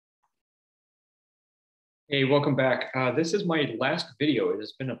Hey, welcome back. This is my last video. It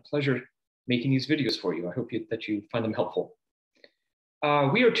has been a pleasure making these videos for you. I hope that you find them helpful.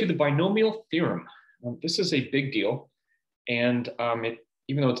 We are to the binomial theorem. This is a big deal. And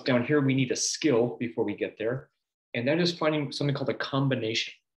even though it's down here, we need a skill before we get there. And that is finding something called a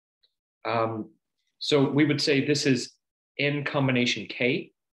combination. So we would say this is n combination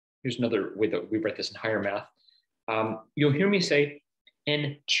k. Here's another way that we write this in higher math. You'll hear me say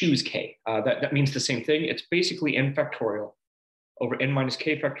n choose k. That means the same thing. It's basically n factorial over n minus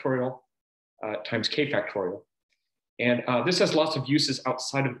k factorial times k factorial. And this has lots of uses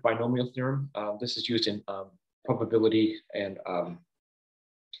outside of the binomial theorem. This is used in probability and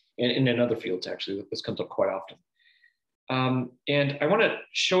in other fields, actually. This comes up quite often. And I want to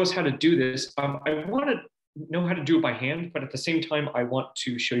show us how to do this. I want to know how to do it by hand, but at the same time, I want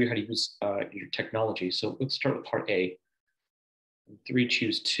to show you how to use your technology. So let's start with part A. 3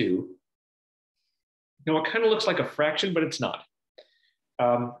 choose 2. Now it kind of looks like a fraction, but it's not.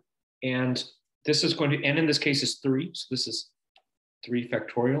 And this is going to, n in this case is 3. So this is 3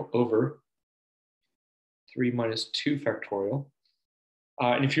 factorial over 3 minus 2 factorial.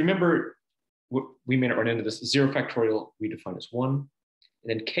 And if you remember, we may not run into this. 0 factorial we define as 1. And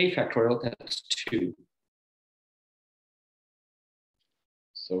then k factorial, that's 2.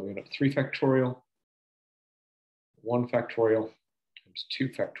 So we're going to have 3 factorial, 1 factorial, times 2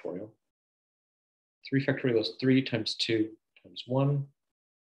 factorial. 3 factorial is 3 times 2 times 1.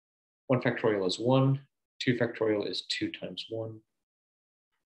 1 factorial is 1. 2 factorial is 2 times 1.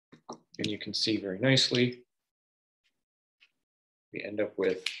 And you can see very nicely, we end up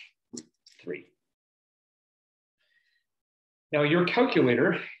with 3. Now your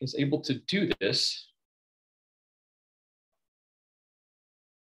calculator is able to do this.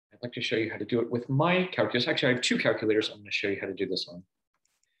 I'd like to show you how to do it with my calculus. Actually, I have 2 calculators I'm going to show you how to do this on.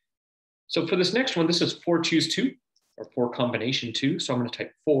 So for this next one, this is 4 choose 2, or 4 combination 2. So I'm going to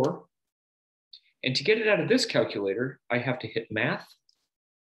type 4. And to get it out of this calculator, I have to hit math,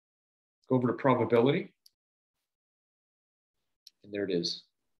 go over to probability, and there it is.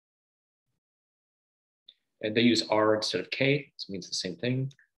 And they use R instead of K, this means the same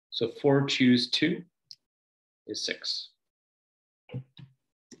thing. So 4 choose 2 is 6.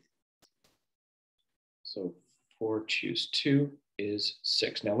 So 4 choose 2 is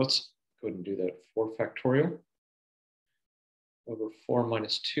 6. Now let's go ahead and do that. 4 factorial over 4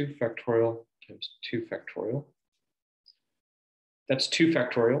 minus 2 factorial times 2 factorial. That's 2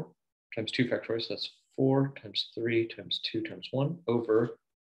 factorial times 2 factorial. So that's 4 times 3 times 2 times 1 over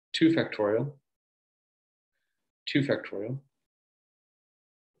 2 factorial, 2 factorial.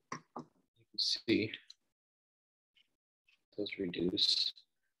 You can see those reduce.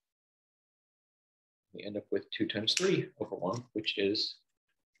 We end up with 2 times 3 over 1, which is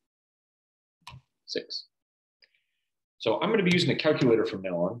 6. So I'm going to be using a calculator from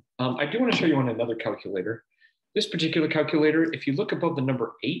now on. I do want to show you on another calculator. This particular calculator, if you look above the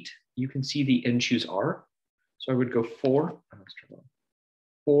number 8, you can see the n choose R. So I would go 4,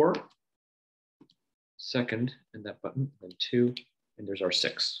 4, second, and that button, then 2, and there's our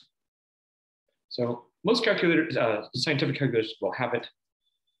 6. So most calculators, scientific calculators will have it.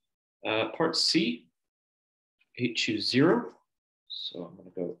 Part C, 8 choose 0. So I'm going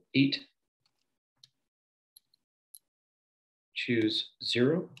to go 8 choose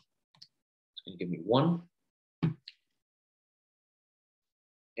 0. It's going to give me 1.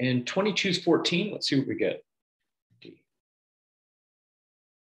 And 20 choose 14. Let's see what we get.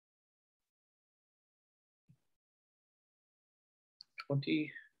 20,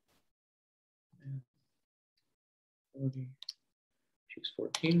 40, choose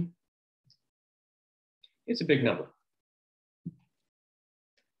 14. It's a big number.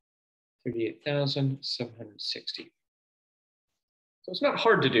 38,760. So it's not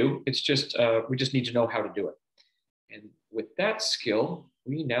hard to do. It's just, we just need to know how to do it. And with that skill,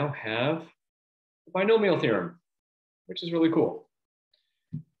 we now have the binomial theorem, which is really cool.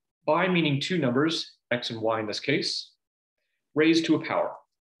 Bi meaning 2 numbers, x and y in this case, raised to a power.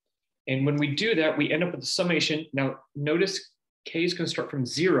 And when we do that, we end up with the summation. Now notice k is going to start from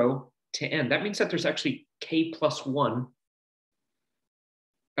 0 to n. That means that there's actually k plus 1.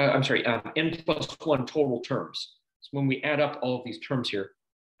 N plus 1 total terms. So when we add up all of these terms here,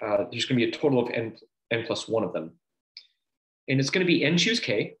 there's going to be a total of n plus 1 of them. And it's going to be n choose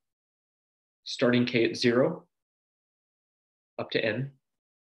k, starting k at 0 up to n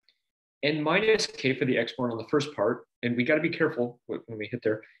minus k for the exponent on the first part. And we got to be careful when we hit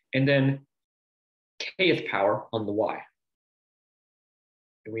there. And then kth power on the y.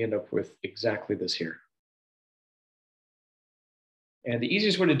 And we end up with exactly this here. And the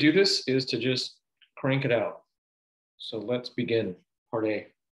easiest way to do this is to just crank it out. So let's begin part A.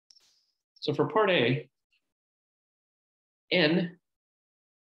 So for part A, n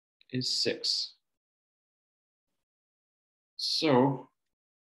is 6. So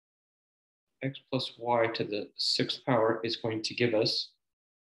x plus y to the 6th power is going to give us,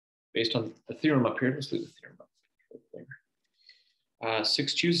 based on the theorem up here, let's leave the theorem up there.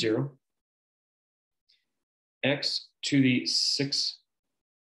 6 choose 0, x to the 6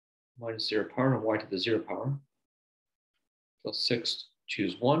 minus 0 power and y to the 0 power, plus 6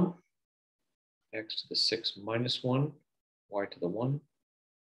 choose 1, x to the 6 minus 1, y to the 1,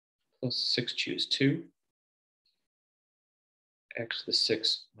 plus 6 choose 2, x to the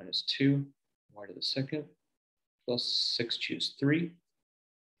 6 minus 2, y to the 2nd, plus 6 choose 3,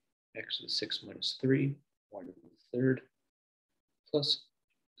 x to the 6 minus 3, y to the 3rd, plus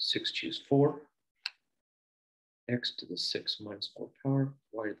 6 choose 4, x to the 6 minus 4 power,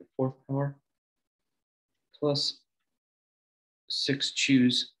 y to the 4th power, plus 6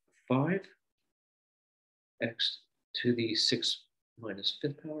 choose 5, x to the 6 minus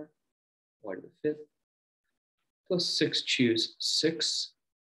 5th power, y to the 5th, plus 6 choose 6,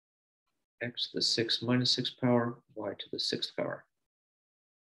 x to the 6 minus 6 power, y to the 6th power.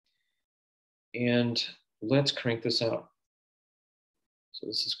 And let's crank this out. So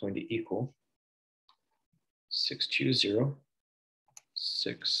this is going to equal 6 choose 0,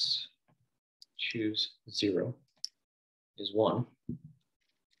 6 choose 0 is 1.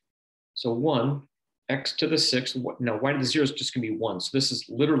 So 1, x to the 6th, now y to the 0 is just going to be 1. So this is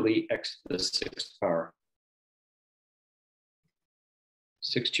literally x to the 6th power.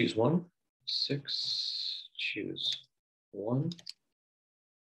 6 choose 1, 6 choose 1,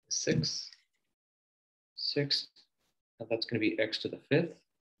 6, 6, and that's going to be x to the 5th,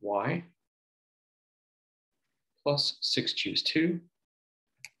 y, plus 6 choose 2,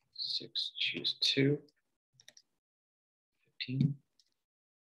 6 choose 2, 15.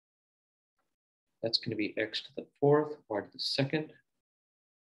 That's going to be x to the 4th, y to the 2nd,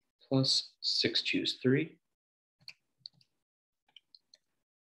 plus 6 choose 3,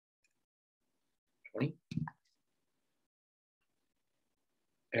 20.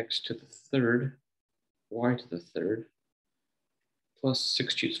 X to the 3rd, y to the 3rd, plus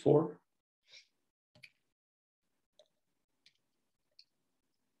 6 choose 4,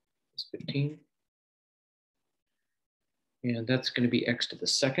 plus 15. And that's going to be x to the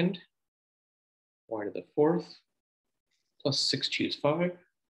 2nd, y to the 4th, plus 6 choose 5,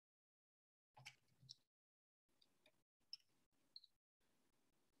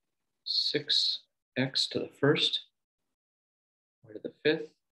 6x to the 1st, y to the 5th,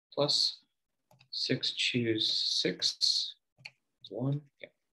 plus 6 choose 6 is 1. Yeah.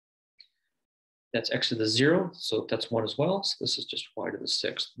 That's x to the 0, so that's 1 as well. So this is just y to the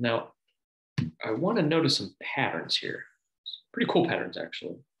 6th. Now, I want to notice some patterns here. Pretty cool patterns,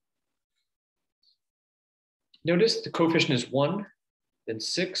 actually. Notice the coefficient is 1, then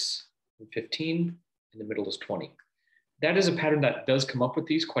 6, and 15, in the middle is 20. That is a pattern that does come up with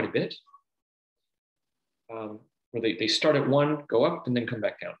these quite a bit, where they start at 1, go up, and then come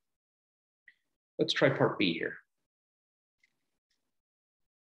back down. Let's try part B here.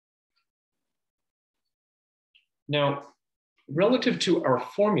 Now, relative to our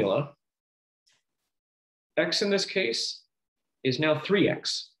formula, x in this case is now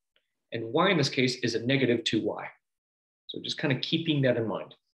 3x, and y in this case is a negative 2y. So just kind of keeping that in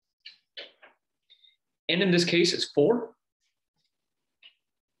mind. N in this case is 4.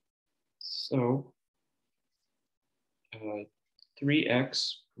 So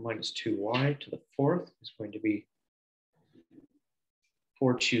 3x minus 2y to the 4th is going to be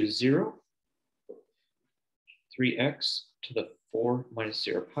 4 choose 0, 3x to the 4 minus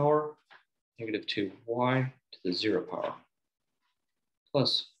 0 power, negative 2y to the 0 power,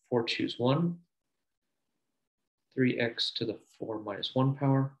 plus 4 choose 1, 3x to the 4 minus 1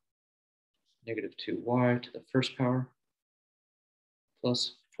 power, negative 2y to the 1st power,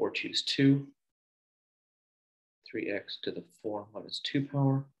 plus 4 choose 2, 3x to the 4 minus 2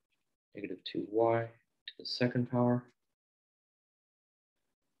 power, negative 2y to the 2nd power,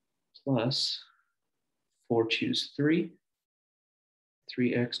 plus 4 choose 3,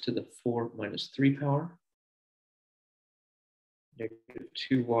 3x to the 4 minus 3 power, negative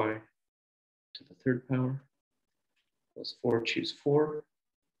 2y to the 3rd power, plus 4 choose 4,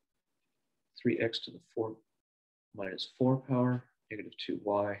 3x to the 4 minus 4 power, negative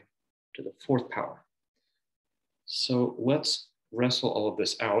 2y to the 4th power. So let's wrestle all of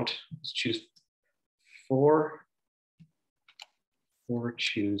this out. Let's choose 4, 4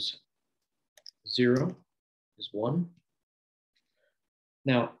 choose 0 is 1.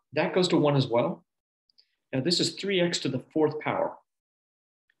 Now that goes to 1 as well. Now this is 3x to the fourth power.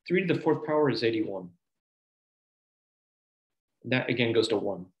 3 to the fourth power is 81. That again goes to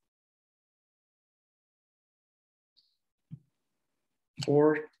 1.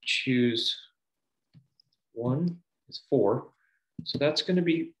 4, choose 1 is 4. So that's going to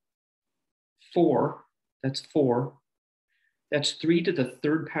be 4. That's 4. That's 3 to the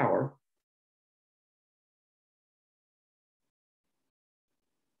third power.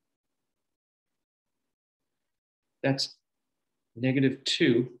 That's negative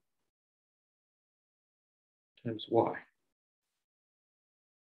 2 times y.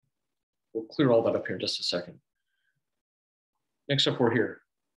 We'll clear all that up here in just a second. Next up, we're here.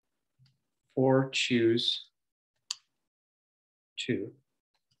 4, choose 2.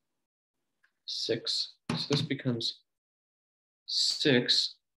 6. So this becomes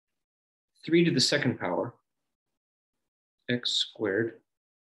 6. 3 to the second power, x squared,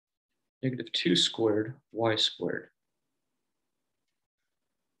 negative 2 squared, y squared,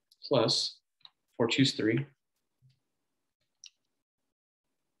 plus 4, choose 3.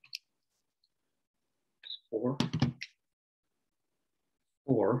 4.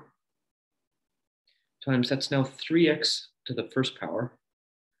 4 times, that's now 3x to the first power.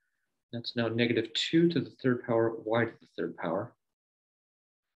 That's now negative 2 to the third power, y to the third power,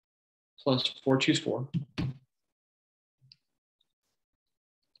 plus 4, choose 4.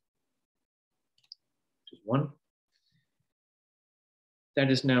 1.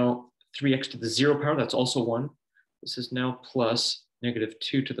 That is now 3x to the 0 power, that's also 1. This is now plus negative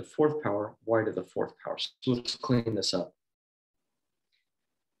 2 to the fourth power, y to the fourth power. So let's clean this up.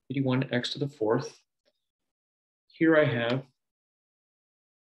 81x to the fourth. Here I have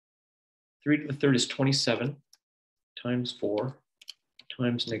 3 to the third is 27 times 4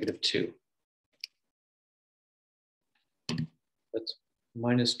 times negative 2. That's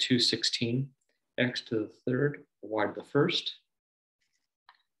minus 216. X to the third, y to the first.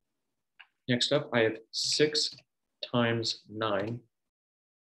 Next up, I have 6 times 9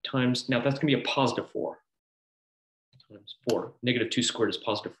 times, now that's going to be a positive 4 times 4. Negative 2 squared is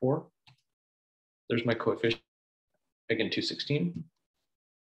positive 4. There's my coefficient. Again, 216.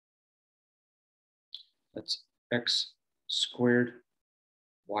 That's x squared,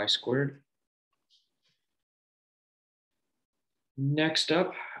 y squared. Next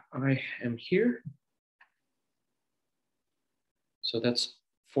up, I am here. So that's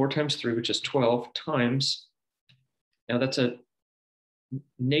 4 times 3, which is 12, times, now that's a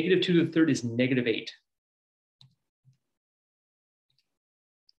negative 2 to the third is negative 8.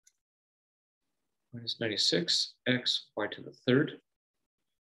 Minus 96, x, y to the third.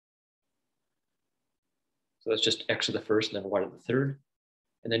 So that's just x to the first and then y to the third.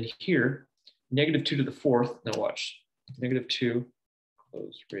 And then here, negative 2 to the fourth, now watch, negative 2,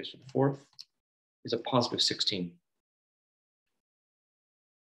 close, raised to the fourth, is a positive 16.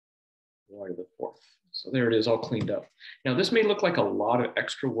 Y to the fourth. So there it is, all cleaned up. Now this may look like a lot of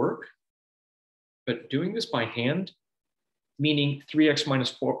extra work, but doing this by hand, meaning 3x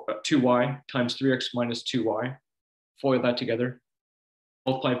minus 2y times 3x minus 2y, FOIL that together,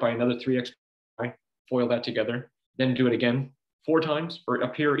 multiply it by another 3x, FOIL that together, then do it again 4 times, or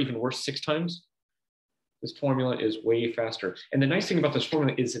up here even worse, 6 times. This formula is way faster. And the nice thing about this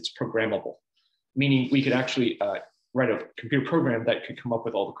formula is it's programmable, meaning we could actually write a computer program that could come up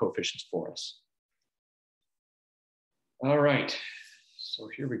with all the coefficients for us. All right, so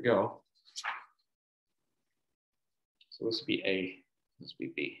here we go. So this would be A, this would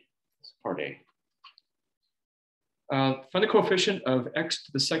be B, this is part A. Find the coefficient of x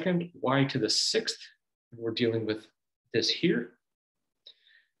to the second, y to the sixth. We're dealing with this here.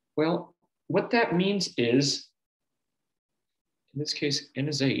 Well, what that means is, in this case, n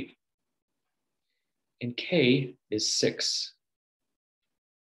is 8, and k is 6.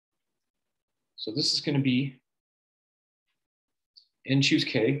 So this is going to be n choose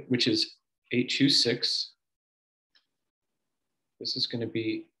k, which is 8 choose 6. This is going to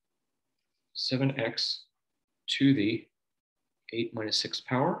be 7x to the 8 minus 6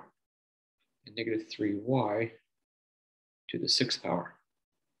 power, and negative 3y to the 6th power.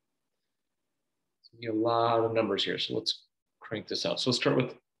 A lot of numbers here, so let's crank this out. So let's start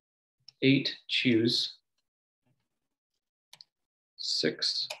with 8 choose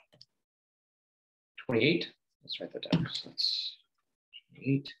 6, 28. Let's write that down. So that's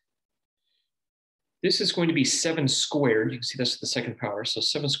 28. This is going to be 7 squared. You can see that's the second power. So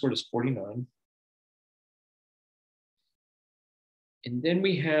 7 squared is 49. And then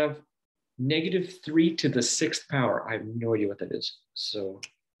we have negative 3 to the 6th power. I have no idea what that is. So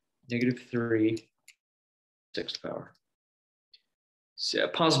negative 3 6th power. So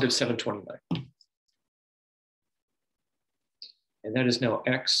positive 729. And that is now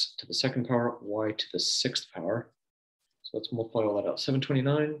x to the second power, y to the sixth power. So let's multiply all that out.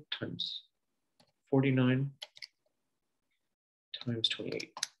 729 times 49 times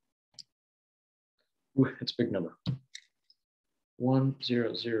 28. Ooh, that's a big number.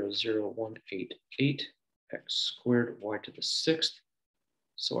 1,000,188 x squared y to the sixth.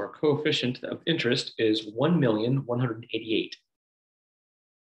 So our coefficient of interest is 1,188,000.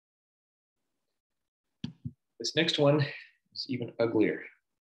 This next one is even uglier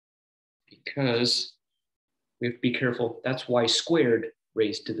because we have to be careful. That's y squared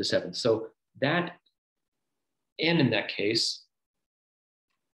raised to the seventh. So that n in that case,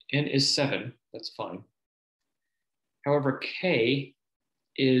 n is 7. That's fine. However, k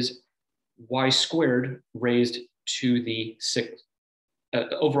is y squared raised to the sixth,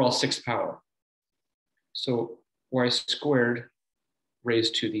 overall sixth power. So y squared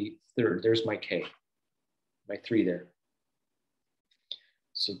raised to the third. There's my k, my 3 there.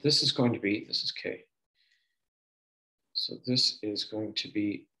 So this is going to be, this is k. So this is going to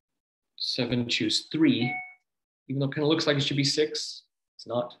be 7, choose 3, even though it kind of looks like it should be 6. It's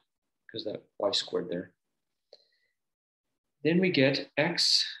not, because that y squared there. Then we get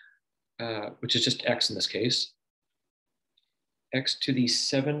x, which is just x in this case, x to the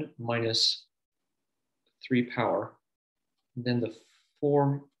 7 minus 3 power, and then the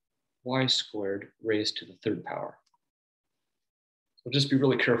 4y squared raised to the third power. So just be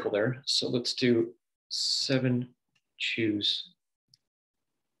really careful there. So let's do 7, choose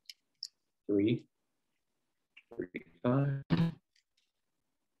 3, 35,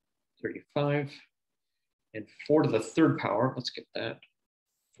 35, and 4 to the third power. Let's get that.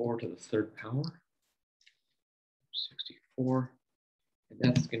 4 to the third power, 64. And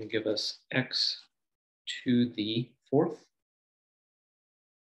that's going to give us x to the fourth,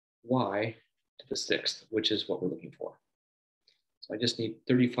 y to the sixth, which is what we're looking for. So I just need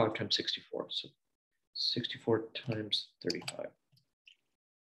 35 times 64. So 64 times 35. There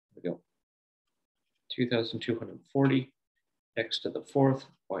we go. 2,240, x to the fourth,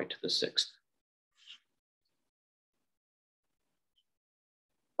 y to the sixth.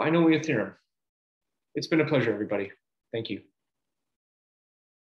 Binomial theorem. It's been a pleasure, everybody. Thank you.